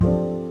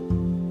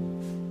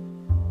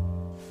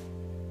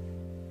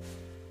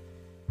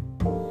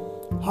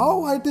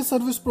How IT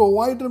service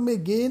provider may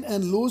gain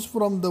and lose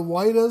from the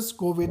virus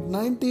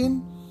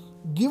COVID-19.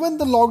 Given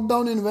the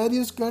lockdown in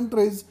various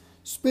countries,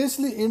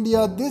 especially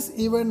India, this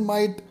event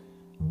might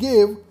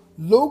give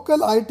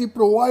local IT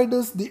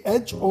providers the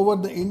edge over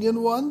the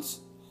Indian ones.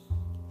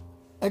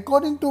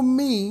 According to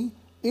me,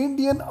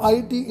 Indian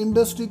IT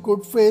industry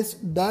could face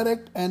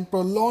direct and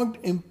prolonged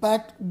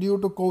impact due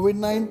to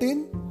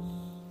COVID-19.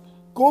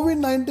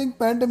 COVID-19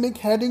 pandemic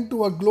heading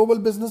to a global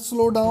business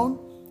slowdown,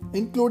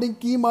 including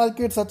key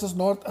markets such as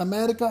North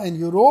America and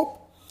Europe.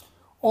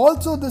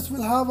 Also, this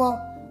will have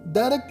a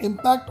direct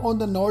impact on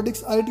the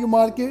Nordics IT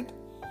market.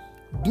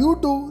 Due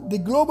to the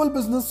global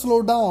business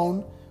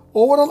slowdown,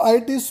 overall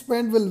IT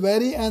spend will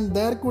vary and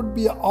there could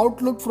be an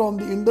outlook from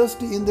the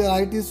industry in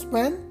their IT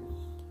spend.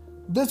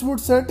 This would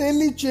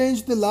certainly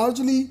change the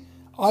largely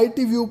IT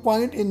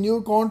viewpoint in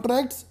new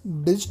contracts,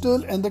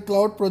 digital and the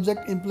cloud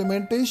project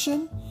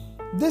implementation.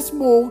 This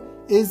move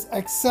is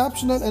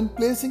exceptional and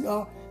placing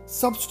a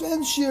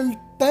substantial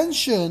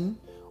tension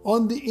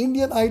on the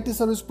Indian IT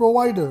service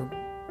provider.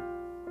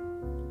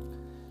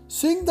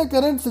 Seeing the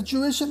current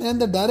situation and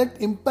the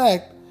direct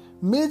impact,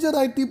 major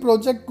IT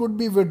project could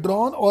be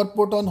withdrawn or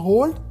put on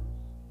hold.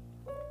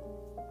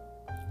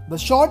 The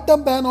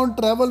short-term ban on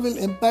travel will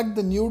impact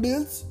the new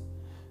deals,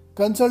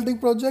 consulting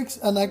projects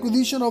and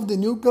acquisition of the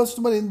new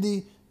customer in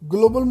the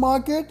global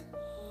market.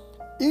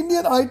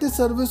 Indian IT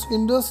service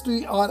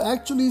industry are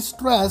actually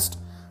stressed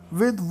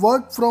with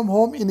work from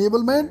home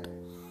enablement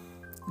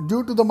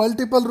due to the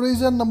multiple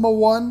reasons. Number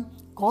one,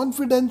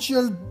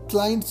 confidential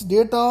clients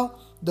data,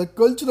 the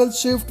cultural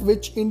shift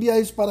which India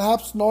is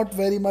perhaps not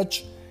very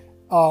much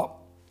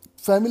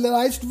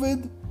familiarized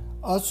with.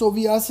 So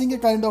we are seeing a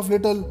kind of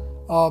little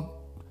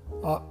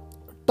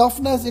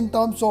toughness in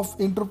terms of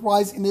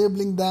enterprise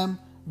enabling them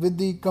with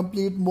the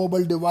complete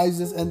mobile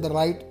devices and the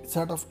right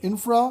set of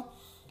infra.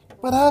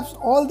 Perhaps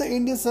all the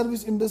Indian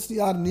service industry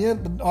are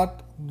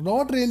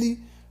not really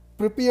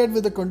prepared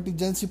with a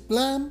contingency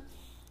plan.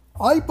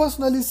 I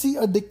personally see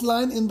a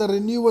decline in the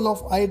renewal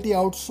of IT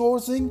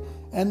outsourcing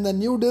and the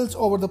new deals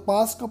over the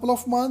past couple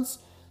of months.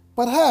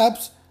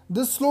 Perhaps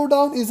this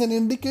slowdown is an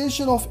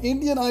indication of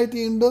Indian IT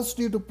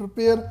industry to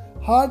prepare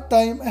hard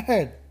time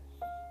ahead.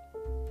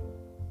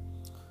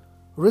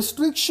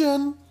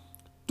 Restriction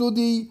to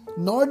the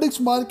Nordics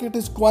market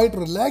is quite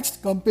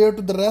relaxed compared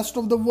to the rest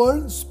of the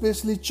world,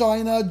 especially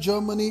China,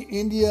 Germany,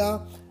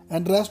 India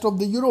and rest of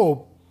the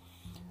Europe.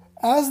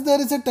 As there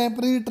is a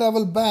temporary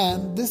travel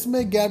ban, this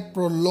may get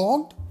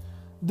prolonged.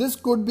 This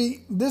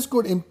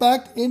could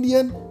impact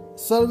Indian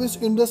service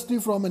industry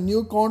from a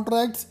new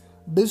contracts,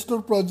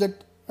 digital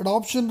project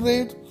adoption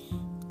rate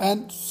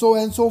and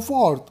so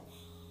forth.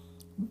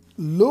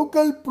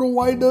 Local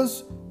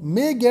providers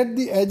may get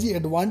the edgy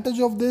advantage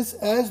of this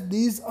as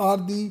these are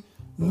the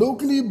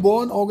locally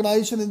born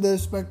organizations in their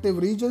respective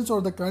regions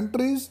or the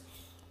countries.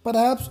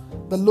 Perhaps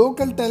the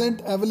local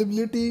talent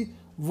availability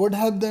would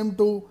help them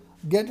to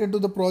get into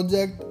the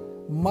project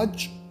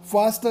much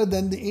faster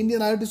than the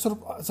Indian IT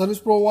service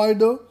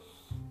provider.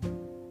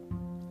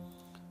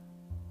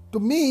 To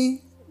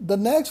me, the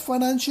next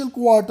financial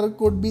quarter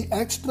could be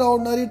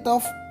extraordinarily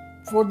tough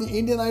for the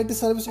Indian IT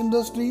service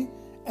industry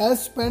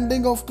as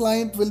spending of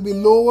client will be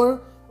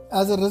lower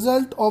as a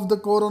result of the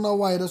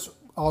coronavirus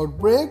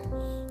outbreak,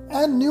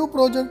 and new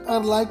projects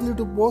are likely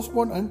to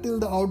postpone until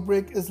the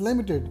outbreak is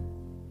limited.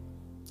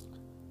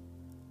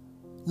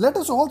 Let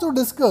us also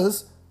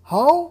discuss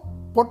how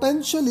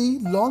potentially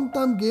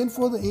long-term gain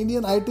for the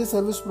Indian IT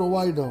service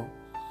provider.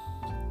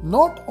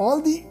 Not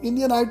all the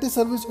Indian IT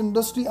service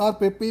industry are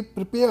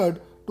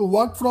prepared to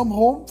work from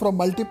home from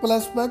multiple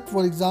aspects.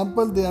 For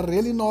example, they are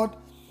really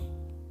not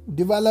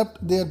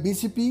developed their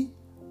BCP,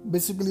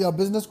 basically a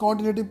business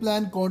continuity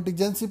plan,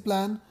 contingency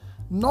plan,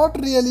 not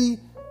really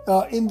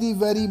in the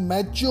very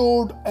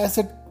matured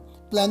asset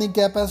planning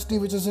capacity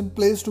which is in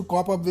place to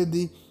cope up with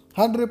the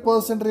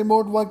 100%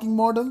 remote working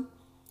model.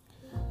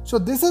 So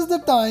this is the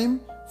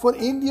time for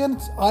Indian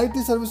IT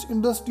service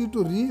industry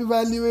to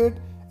reevaluate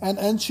and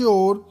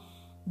ensure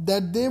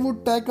that they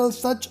would tackle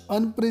such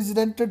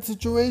unprecedented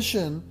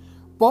situation.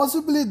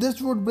 Possibly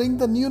this would bring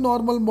the new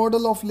normal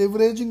model of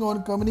leveraging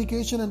on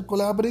communication and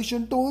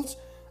collaboration tools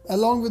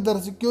along with the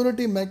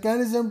security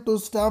mechanism to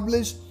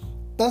establish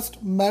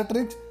test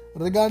metrics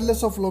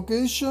regardless of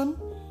location.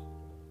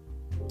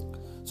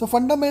 So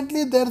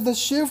fundamentally there's a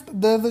shift,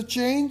 there's a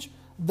change,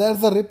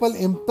 there's a ripple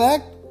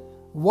impact.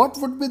 What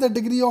would be the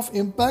degree of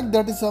impact?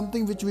 That is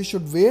something which we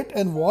should wait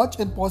and watch,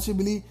 and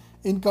possibly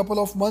in couple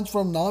of months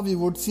from now we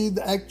would see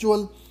the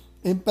actual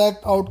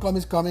impact outcome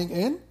is coming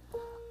in.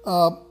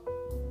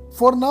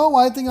 For now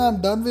I think I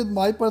am done with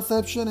my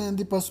perception and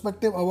the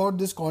perspective about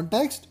this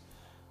context.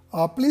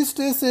 Please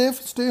stay safe,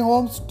 stay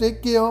home,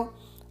 take care,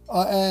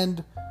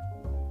 and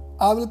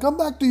I will come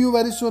back to you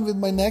very soon with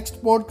my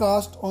next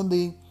podcast on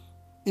the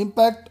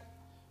impact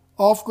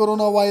of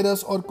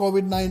coronavirus or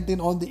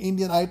COVID-19 on the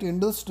Indian IT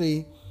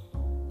industry.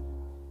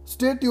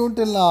 Stay tuned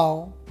till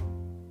now.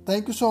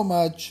 Thank you so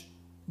much.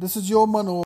 This is your Manoj.